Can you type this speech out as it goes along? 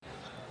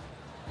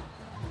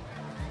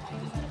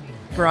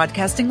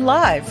Broadcasting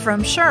live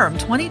from SHRM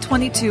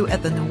 2022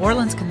 at the New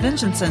Orleans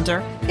Convention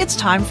Center, it's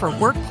time for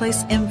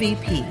Workplace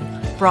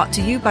MVP, brought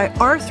to you by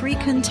R3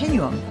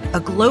 Continuum, a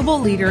global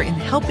leader in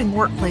helping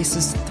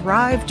workplaces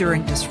thrive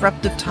during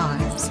disruptive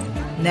times.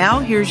 Now,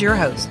 here's your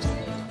host.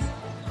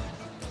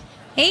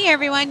 Hey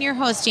everyone, your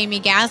host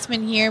Jamie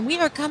Gassman here. We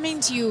are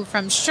coming to you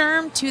from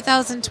SHRM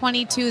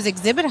 2022's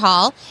exhibit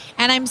hall,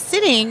 and I'm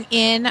sitting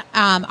in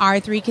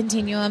R3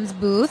 Continuum's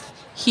booth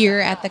here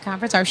at the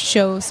conference, our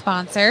show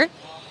sponsor.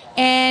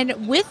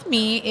 And with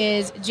me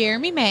is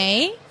Jeremy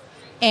May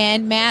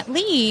and Matt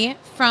Lee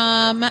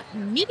from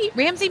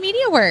Ramsey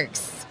Media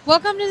Works.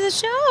 Welcome to the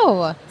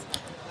show.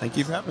 Thank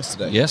you for having us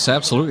today. Yes,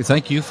 absolutely.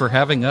 Thank you for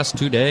having us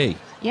today.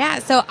 Yeah,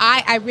 so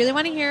I really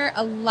want to hear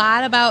a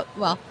lot about,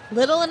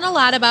 little and a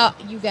lot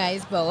about you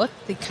guys both,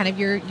 the kind of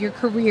your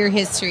career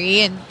history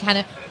and kind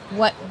of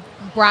what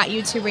brought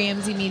you to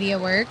Ramsey Media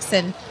Works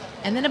and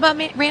then about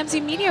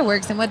Ramsey Media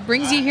Works and what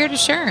brings you here to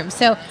SHRM.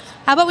 So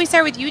how about we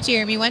start with you,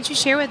 Jeremy? Why don't you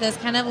share with us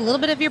kind of a little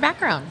bit of your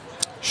background?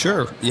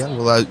 Sure. Yeah,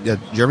 well,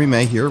 Jeremy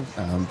May here,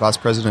 Vice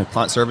President of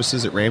Client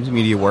Services at Ramsey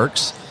Media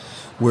Works.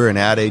 We're an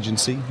ad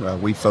agency.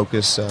 We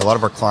focus, a lot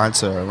of our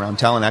clients are around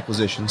talent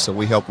acquisition, so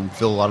we help them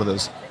fill a lot of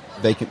those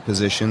vacant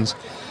positions.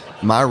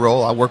 My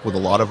role, I work with a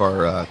lot of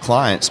our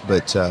clients,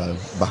 but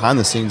behind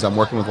the scenes, I'm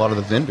working with a lot of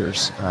the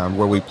vendors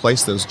where we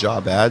place those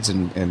job ads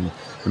and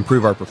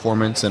improve our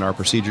performance and our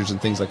procedures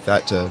and things like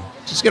that to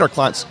just get our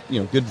clients,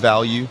 good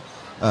value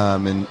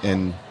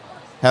and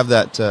have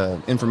that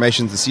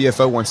information the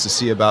CFO wants to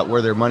see about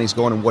where their money's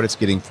going and what it's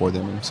getting for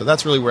them. And so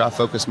that's really where I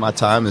focus my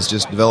time, is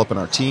just developing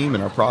our team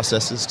and our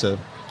processes to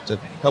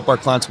help our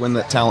clients win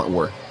that talent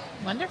war.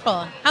 Wonderful.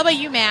 How about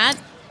you, Matt?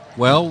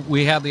 Well,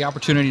 we had the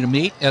opportunity to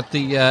meet at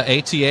the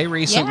ATA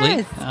recently.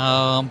 Yes.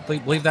 I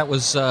believe that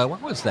was,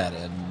 what was that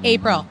in?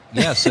 April.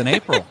 Yes, in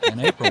April.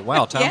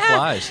 Wow, time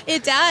flies.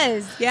 It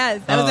does.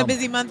 Yes, that was a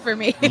busy month for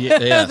me.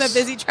 Yes. It was a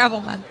busy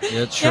travel month.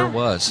 It sure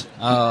was.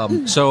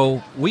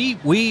 So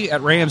we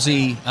at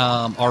Ramsey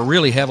are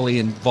really heavily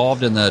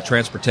involved in the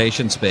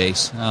transportation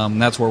space.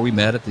 That's where we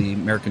met at the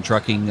American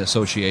Trucking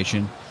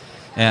Association.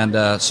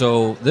 And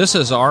so this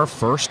is our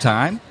first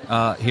time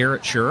here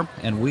at SHRM,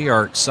 and we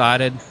are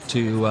excited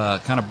to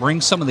kind of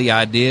bring some of the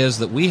ideas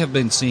that we have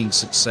been seeing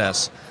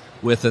success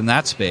within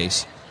that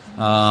space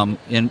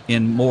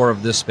in more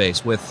of this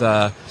space with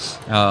the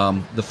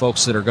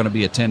folks that are going to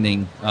be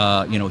attending,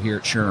 here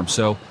at SHRM.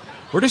 So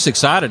we're just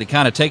excited to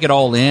kind of take it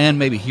all in,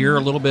 maybe hear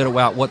a little bit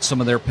about what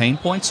some of their pain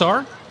points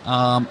are,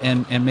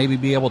 and maybe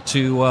be able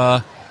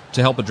to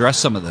help address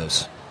some of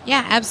those.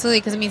 Yeah,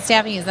 absolutely. Because,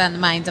 staffing is on the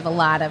minds of a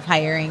lot of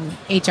hiring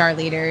HR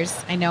leaders.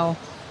 I know,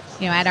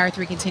 at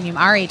R3 Continuum,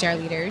 our HR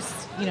leaders,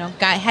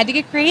 had to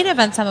get creative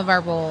on some of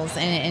our roles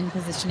and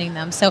positioning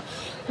them. So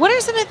what are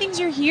some of the things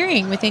you're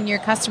hearing within your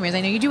customers? I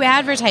know you do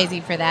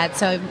advertising for that.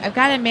 So I've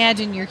got to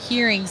imagine you're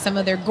hearing some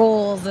of their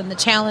goals and the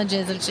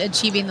challenges of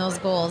achieving those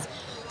goals.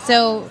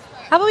 So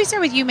how about we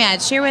start with you,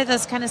 Matt? Share with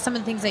us kind of some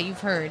of the things that you've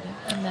heard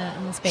in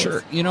the space.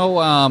 Sure.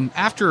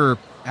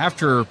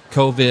 After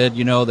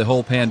COVID, the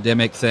whole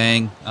pandemic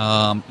thing,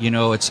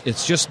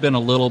 it's just been a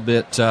little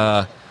bit.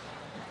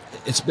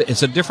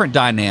 It's a different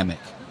dynamic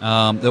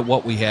than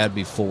what we had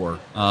before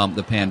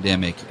the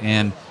pandemic,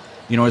 and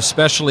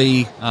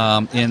especially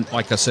in,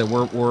 like I said,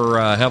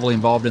 we're heavily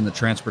involved in the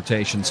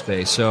transportation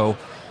space. So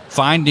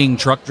finding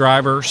truck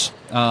drivers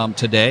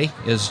today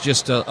is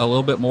just a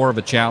little bit more of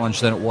a challenge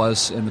than it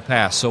was in the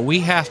past. So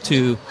we had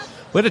to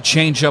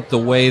change up the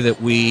way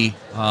that we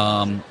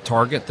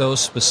target those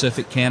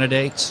specific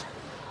candidates,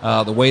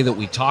 the way that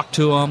we talk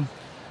to them.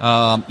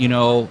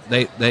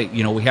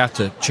 We have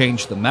to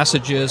change the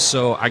messages.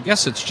 So I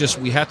guess it's just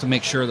we have to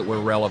make sure that we're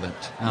relevant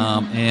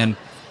and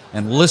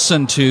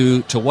listen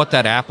to what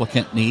that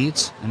applicant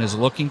needs and is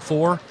looking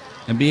for,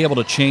 and be able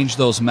to change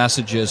those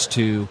messages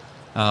to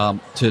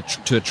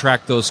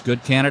attract those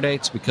good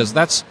candidates, because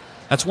that's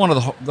one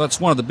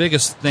of the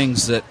biggest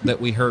things that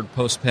we heard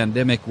post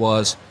pandemic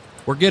was,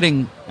 we're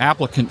getting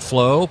applicant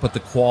flow, but the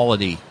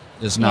quality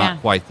is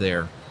not quite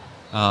there.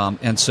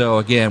 And so,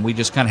 again, we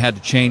just kind of had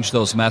to change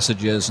those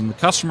messages. And the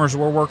customers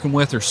we're working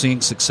with are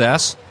seeing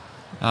success.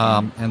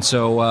 And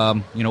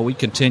so, we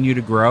continue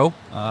to grow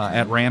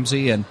at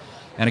Ramsey. And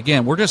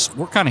again, we're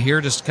kind of here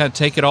just to kind of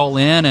take it all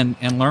in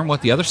and learn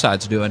what the other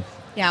side's doing.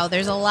 Yeah, well,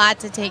 there's a lot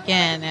to take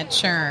in at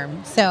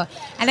SHRM. So,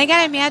 and I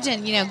got to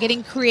imagine,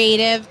 getting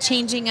creative,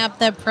 changing up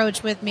the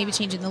approach with maybe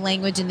changing the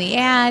language in the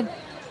ad.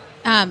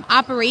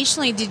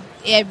 Operationally,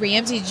 at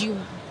Ramsey, did you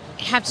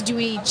have to do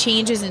any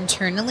changes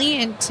internally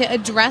and to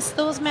address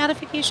those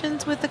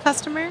modifications with the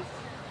customer?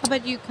 How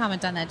about you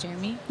comment on that,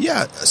 Jeremy?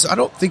 Yeah, so I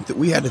don't think that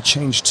we had to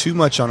change too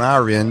much on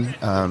our end.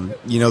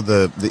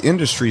 The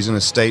industry's in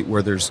a state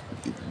where there's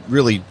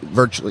really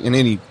virtually in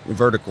any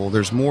vertical,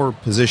 there's more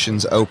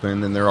positions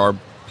open than there are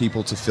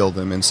people to fill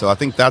them. And so I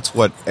think that's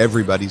what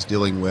everybody's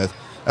dealing with.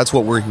 That's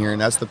what we're hearing.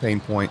 That's the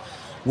pain point.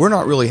 We're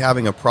not really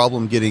having a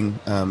problem getting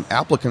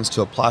applicants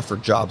to apply for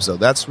jobs, though.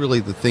 That's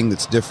really the thing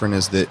that's different,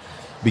 is that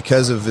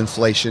because of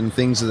inflation,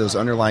 those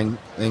underlying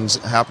things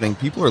happening,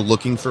 people are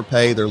looking for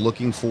pay. They're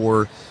looking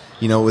for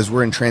as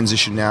we're in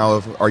transition now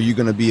of, are you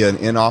going to be an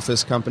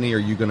in-office company? Are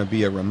you going to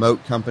be a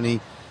remote company?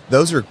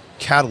 Those are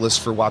catalysts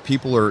for why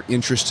people are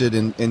interested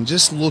in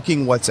just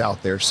looking what's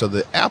out there. So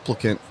the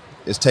applicant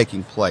is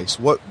taking place.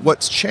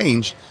 What's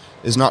changed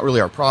is not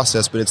really our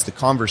process, but it's the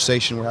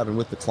conversation we're having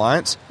with the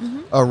clients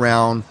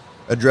around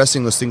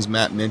addressing those things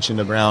Matt mentioned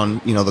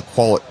around,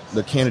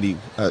 the candidate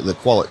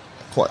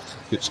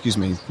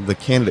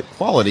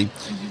quality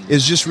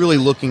is just really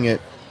looking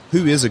at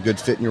who is a good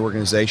fit in your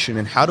organization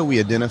and how do we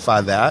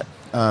identify that.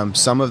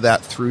 Some of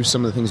that through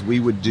some of the things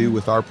we would do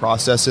with our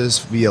processes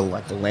via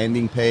like a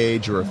landing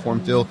page or a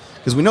form fill,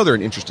 because we know they're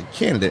an interesting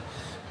candidate,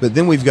 but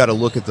then we've got to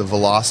look at the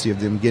velocity of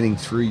them getting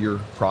through your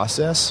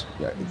process.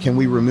 Can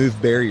we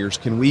remove barriers?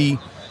 Can we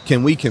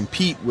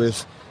compete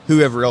with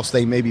whoever else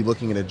they may be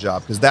looking at a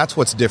job? Because that's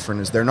what's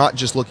different, is they're not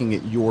just looking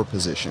at your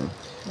position.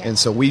 Yeah. And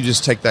so we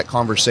just take that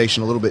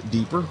conversation a little bit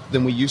deeper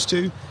than we used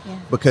to,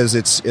 because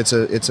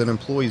it's an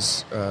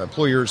employees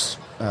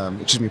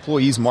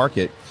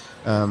market.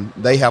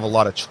 They have a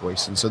lot of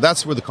choice, and so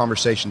that's where the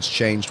conversation's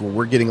changed. When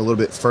we're getting a little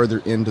bit further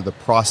into the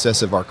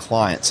process of our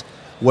clients,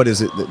 what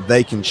is it that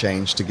they can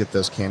change to get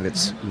those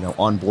candidates,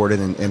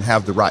 onboarded and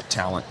have the right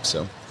talent?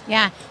 So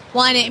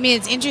well, and I mean,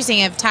 it's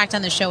interesting. I've talked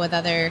on the show with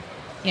other,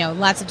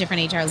 lots of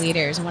different HR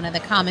leaders. One of the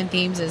common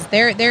themes is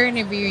they're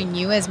interviewing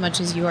you as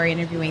much as you are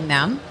interviewing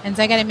them. And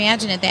so I got to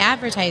imagine at the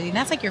advertising,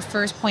 that's like your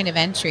first point of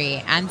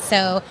entry. And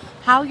so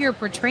how you're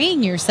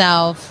portraying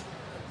yourself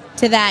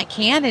to that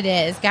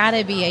candidate has got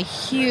to be a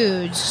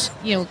huge,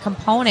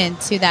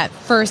 component to that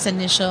first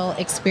initial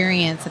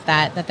experience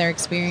that they're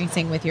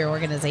experiencing with your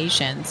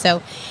organization.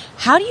 So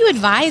how do you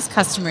advise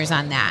customers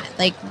on that?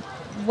 Like,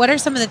 what are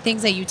some of the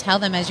things that you tell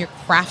them as you're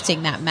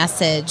crafting that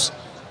message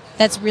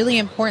that's really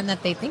important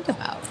that they think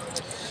about?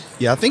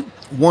 Yeah, I think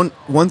one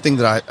thing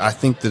that I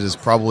think that is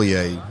probably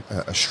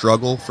a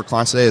struggle for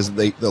clients today is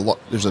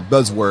there's a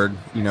buzzword,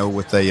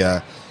 with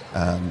a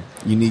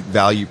unique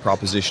value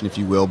proposition, if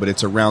you will, but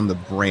it's around the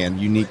brand,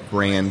 unique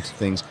brand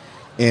things.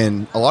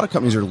 And a lot of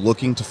companies are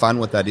looking to find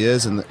what that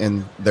is,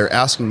 and they're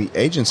asking the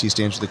agencies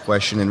to answer the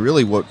question. And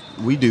really what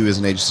we do as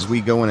an agency is we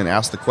go in and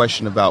ask the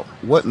question about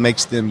what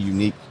makes them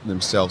unique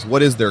themselves.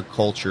 What is their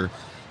culture?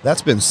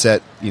 That's been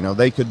set,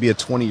 they could be a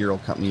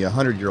 20-year-old company, a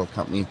 100-year-old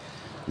company.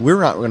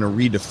 We're not going to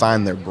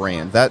redefine their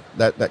brand.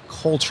 That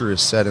culture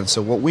is set. And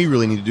so what we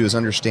really need to do is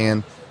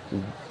understand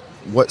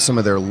what some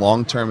of their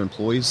long-term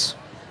employees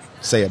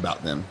say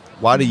about them.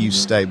 Why do you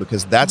stay?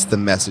 Because that's the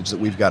message that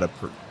we've got to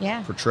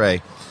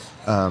portray.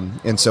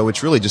 And so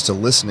it's really just a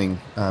listening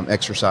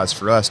exercise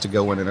for us to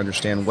go in and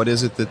understand what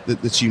is it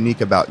that's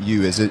unique about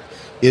you. Is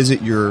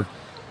it your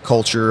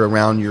culture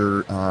around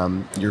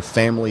your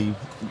family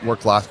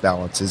work-life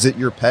balance? Is it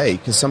your pay?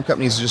 Because some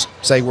companies just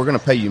say, we're going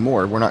to pay you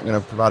more. We're not going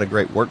to provide a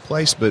great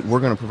workplace, but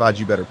we're going to provide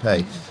you better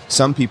pay.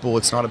 Some people,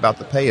 it's not about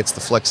the pay, it's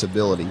the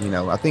flexibility.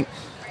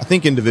 I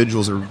think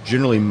individuals are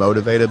generally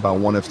motivated by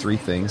one of three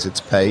things.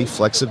 It's pay,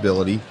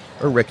 flexibility,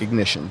 or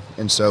recognition.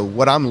 And so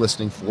what I'm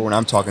listening for when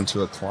I'm talking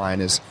to a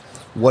client is,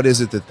 what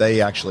is it that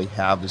they actually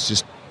have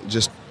is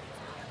just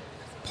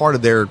part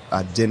of their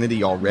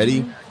identity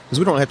already? Because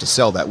we don't have to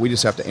sell that. We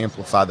just have to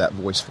amplify that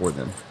voice for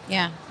them.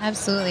 Yeah,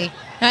 absolutely.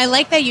 Now, I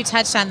like that you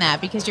touched on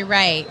that, because you're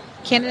right.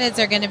 Candidates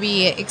are going to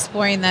be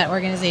exploring that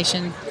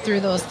organization through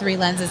those three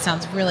lenses.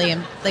 Sounds really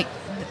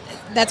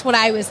that's what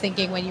I was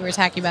thinking when you were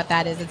talking about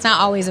that, is it's not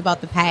always about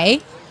the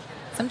pay.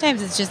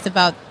 Sometimes it's just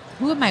about,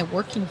 who am I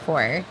working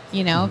for? If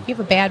you have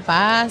a bad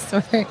boss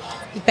or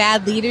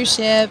bad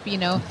leadership,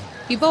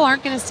 people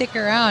aren't going to stick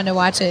around to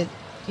watch it,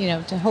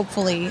 to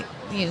hopefully,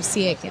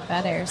 see it get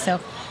better.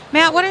 So,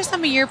 Matt, what are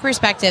some of your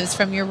perspectives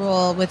from your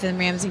role within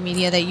Ramsey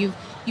Media that you've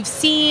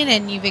seen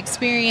and you've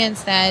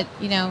experienced that,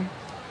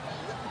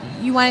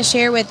 you want to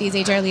share with these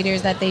HR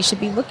leaders that they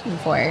should be looking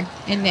for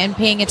and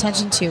paying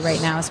attention to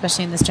right now,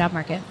 especially in this job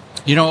market?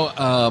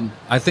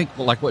 I think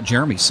like what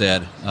Jeremy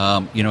said,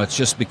 it's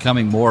just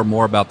becoming more and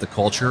more about the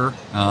culture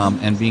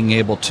and being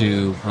able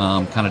to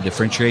kind of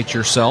differentiate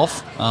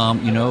yourself,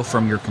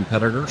 from your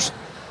competitors.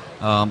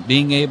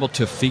 Being able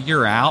to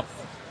figure out,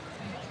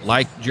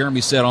 like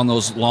Jeremy said, on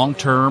those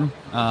long-term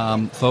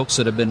folks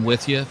that have been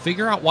with you,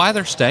 figure out why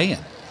they're staying,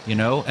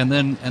 and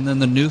then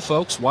the new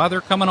folks, why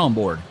they're coming on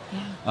board,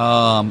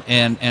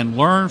 and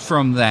learn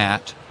from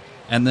that.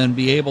 And then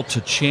be able to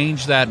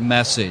change that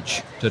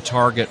message to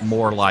target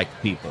more like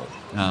people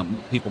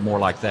more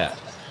like that.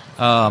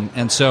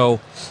 And so,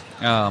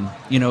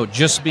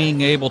 just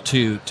being able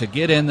to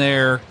get in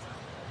there,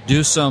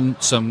 do some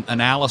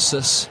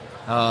analysis,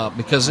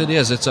 because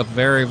it's a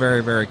very,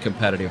 very, very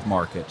competitive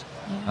market.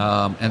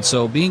 And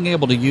so being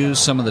able to use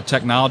some of the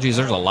technologies,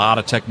 there's a lot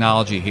of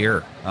technology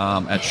here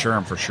at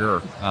SHRM for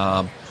sure.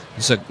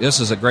 This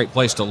is a great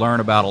place to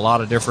learn about a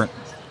lot of different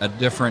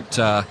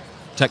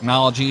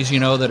technologies,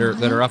 that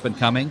are up and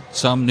coming.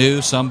 Some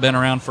new, some been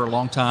around for a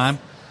long time.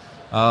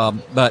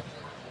 But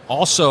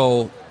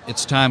also,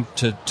 it's time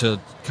to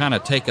kind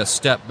of take a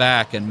step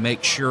back and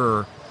make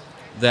sure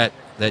that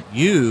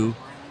you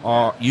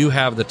you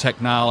have the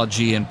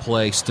technology in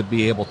place to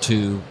be able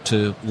to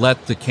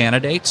let the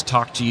candidates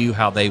talk to you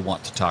how they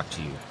want to talk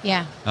to you.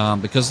 Yeah.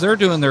 Because they're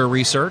doing their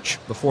research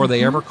before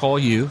they ever call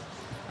you.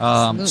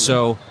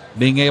 So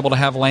being able to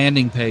have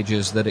landing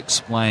pages that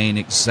explain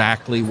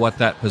exactly what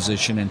that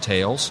position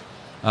entails.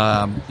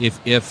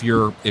 If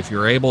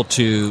you're able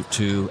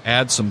to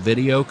add some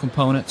video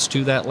components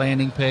to that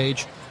landing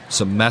page,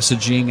 some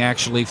messaging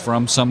actually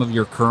from some of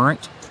your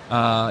current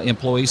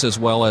employees, as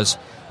well as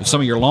some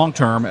of your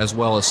long-term, as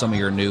well as some of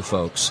your new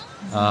folks,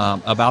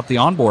 about the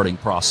onboarding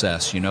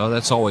process.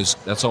 That's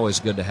always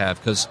good to have,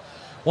 because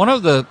one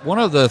of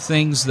the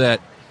things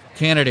that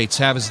candidates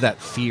have is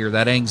that fear,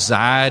 that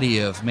anxiety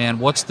of, man,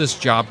 what's this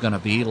job going to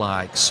be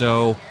like?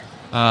 So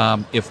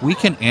if we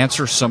can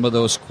answer some of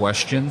those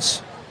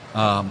questions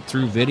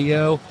through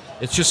video,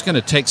 it's just going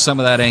to take some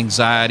of that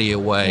anxiety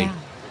away.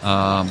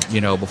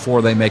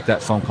 Before they make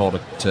that phone call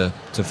to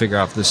figure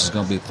out if this is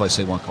going to be the place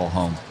they want to call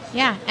home.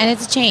 Yeah, and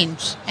it's a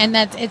change, and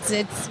that's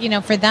it's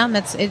for them.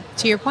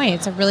 To your point,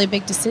 it's a really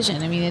big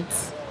decision. I mean,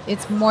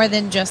 it's more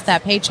than just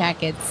that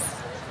paycheck.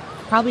 It's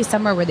probably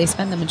somewhere where they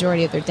spend the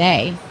majority of their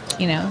day.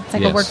 It's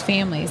like a work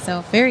family.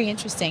 So very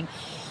interesting.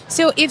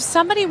 So if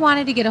somebody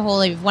wanted to get a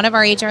hold of one of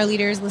our HR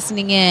leaders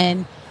listening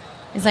in,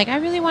 is like, I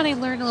really want to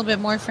learn a little bit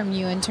more from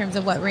you in terms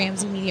of what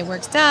Ramsey Media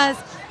Works does,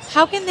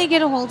 how can they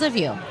get a hold of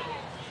you?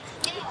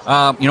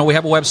 We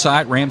have a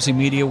website,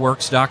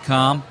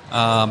 RamseyMediaWorks.com,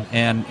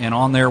 and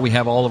on there we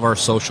have all of our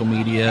social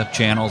media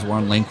channels. We're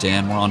on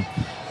LinkedIn, we're on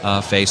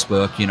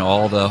Facebook,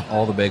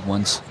 all the big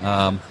ones.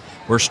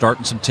 We're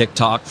starting some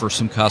TikTok for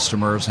some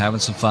customers, having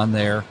some fun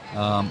there.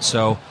 Check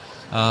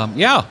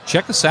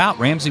us out,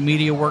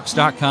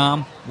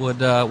 RamseyMediaWorks.com.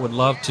 Would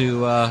love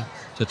to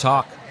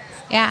talk.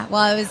 Yeah,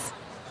 well, it was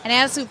an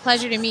absolute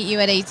pleasure to meet you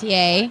at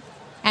ATA,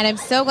 and I'm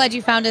so glad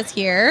you found us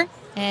here.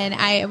 And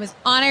I was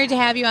honored to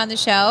have you on the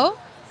show.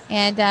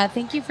 And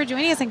thank you for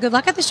joining us, and good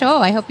luck at the show.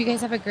 I hope you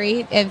guys have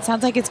it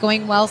sounds like it's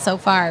going well so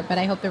far, but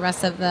I hope the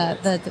rest of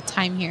the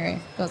time here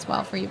goes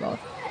well for you both.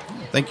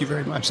 Thank you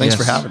very much. Thanks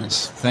for having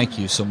us. Thank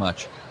you so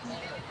much.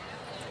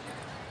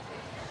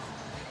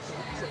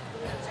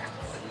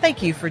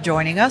 Thank you for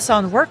joining us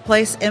on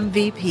Workplace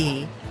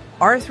MVP.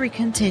 R3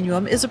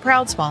 Continuum is a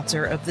proud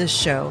sponsor of this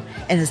show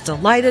and is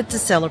delighted to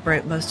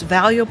celebrate most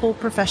valuable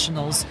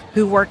professionals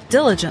who work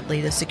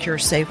diligently to secure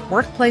safe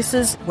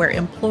workplaces where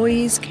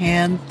employees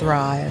can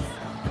thrive.